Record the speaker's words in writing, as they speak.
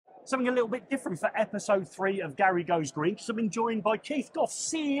something a little bit different for episode 3 of Gary Goes Green, because I've been joined by Keith Gough,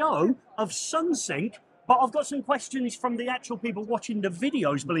 CEO of Sunsynk. But I've got some questions from the actual people watching the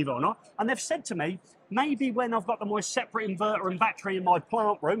videos, believe it or not, and they've said to me, maybe when I've got my separate inverter and battery in my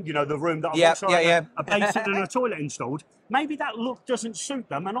plant room, you know, the room that I've also had a basin and a toilet installed, maybe that look doesn't suit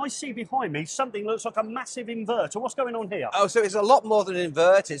them, and I see behind me something that looks like a massive inverter. What's going on here? Oh, so it's a lot more than an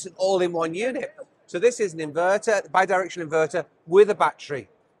inverter. It's an all-in-one unit. So this is an inverter, bi-directional inverter with a battery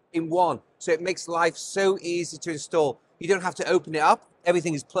in one. So it makes life so easy to install. You don't have to open it up.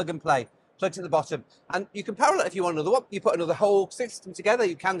 Everything is plug and play. Plug to the bottom, and you can parallel if you want another one. You put another whole system together.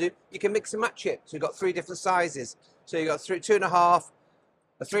 You can do. You can mix and match it. So you've got 3 different sizes. So you've got 2.5,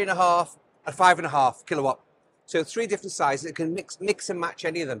 a 3.5, a 5.5 kilowatt. So 3 different sizes. It can mix and match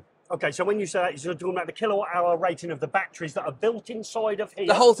any of them. Okay, so when you say that, you're talking about the kilowatt-hour rating of the batteries that are built inside of here.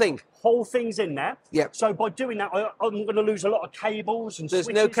 The whole thing. Whole thing's in there. Yeah. So by doing that, I'm going to lose a lot of cables and There's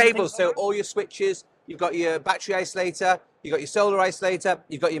switches. no cables, so all your switches. You've got your battery isolator. You've got your solar isolator.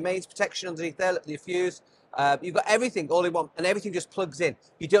 You've got your mains protection underneath there, your fuse. You've got everything all in one, and everything just plugs in.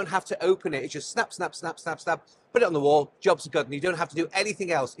 You don't have to open it. It's just snap, snap, snap, snap, snap. Put it on the wall. Jobs are good, and you don't have to do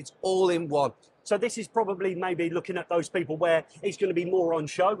anything else. It's all in one. So this is probably maybe looking at those people where it's going to be more on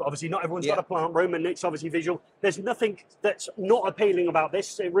show. Obviously, not everyone's got a plant room, and it's obviously visual. There's nothing that's not appealing about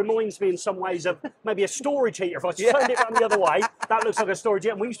this. It reminds me in some ways of maybe a storage heater. If I turned it around the other way, that looks like a storage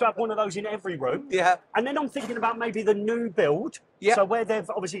heater. And we used to have one of those in every room. Yeah. And then I'm thinking about maybe the new build. Yeah. So where they've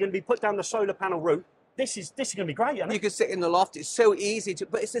obviously going to be put down the solar panel route. This is going to be great, isn't it? You can sit in the loft. It's so easy to,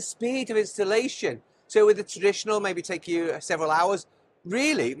 but it's the speed of installation. So with the traditional, maybe take you several hours.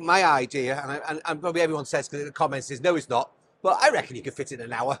 Really, my idea, and probably everyone says, because in the comments is no, it's not. But I reckon you could fit it in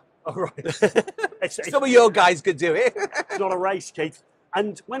an hour. All right. Some of your guys could do it. It's not a race, Keith.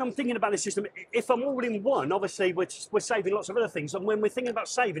 And when I'm thinking about this system, if I'm all in one, obviously we're saving lots of other things. And when we're thinking about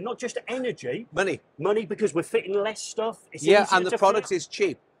saving, not just energy, money because we're fitting less stuff. It's and the product is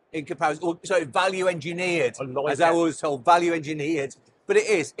cheap in comparison. Or, sorry, value engineered, as I was told, value engineered. But it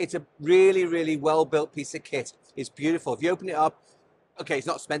is. It's a really, really well built piece of kit. It's beautiful. If you open it up. Okay, it's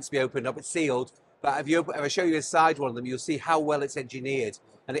not meant to be opened up, it's sealed. But if I show you inside one of them, you'll see how well it's engineered.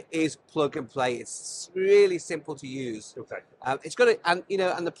 And it is plug and play. It's really simple to use. Okay. It's got and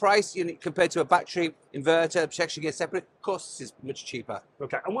the price compared to a battery inverter, protection gear separate, of course, this is much cheaper.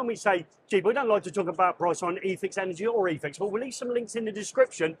 Okay. And when we say cheap, we don't like to talk about price on eFix Energy or eFix, but we'll leave some links in the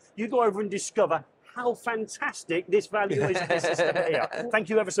description. You go over and discover how fantastic this value is for this system here. Thank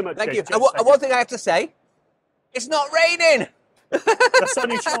you ever so much. Thank you. And one thing I have to say, it's not raining. The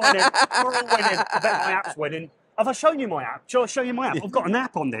sun is shining. We're all winning. I bet my app's winning. Have I shown you my app? Shall I show you my app? I've got an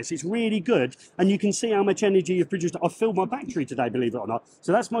app on this. It's really good. And you can see how much energy you've produced. I filled my battery today, believe it or not.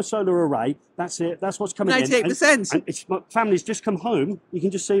 So that's my solar array. That's it. That's what's coming in. 98%. And it's, my family's just come home. You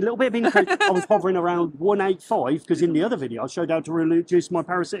can just see a little bit of increase. I was hovering around 185 because in the other video I showed how to reduce my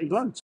parasitic loads.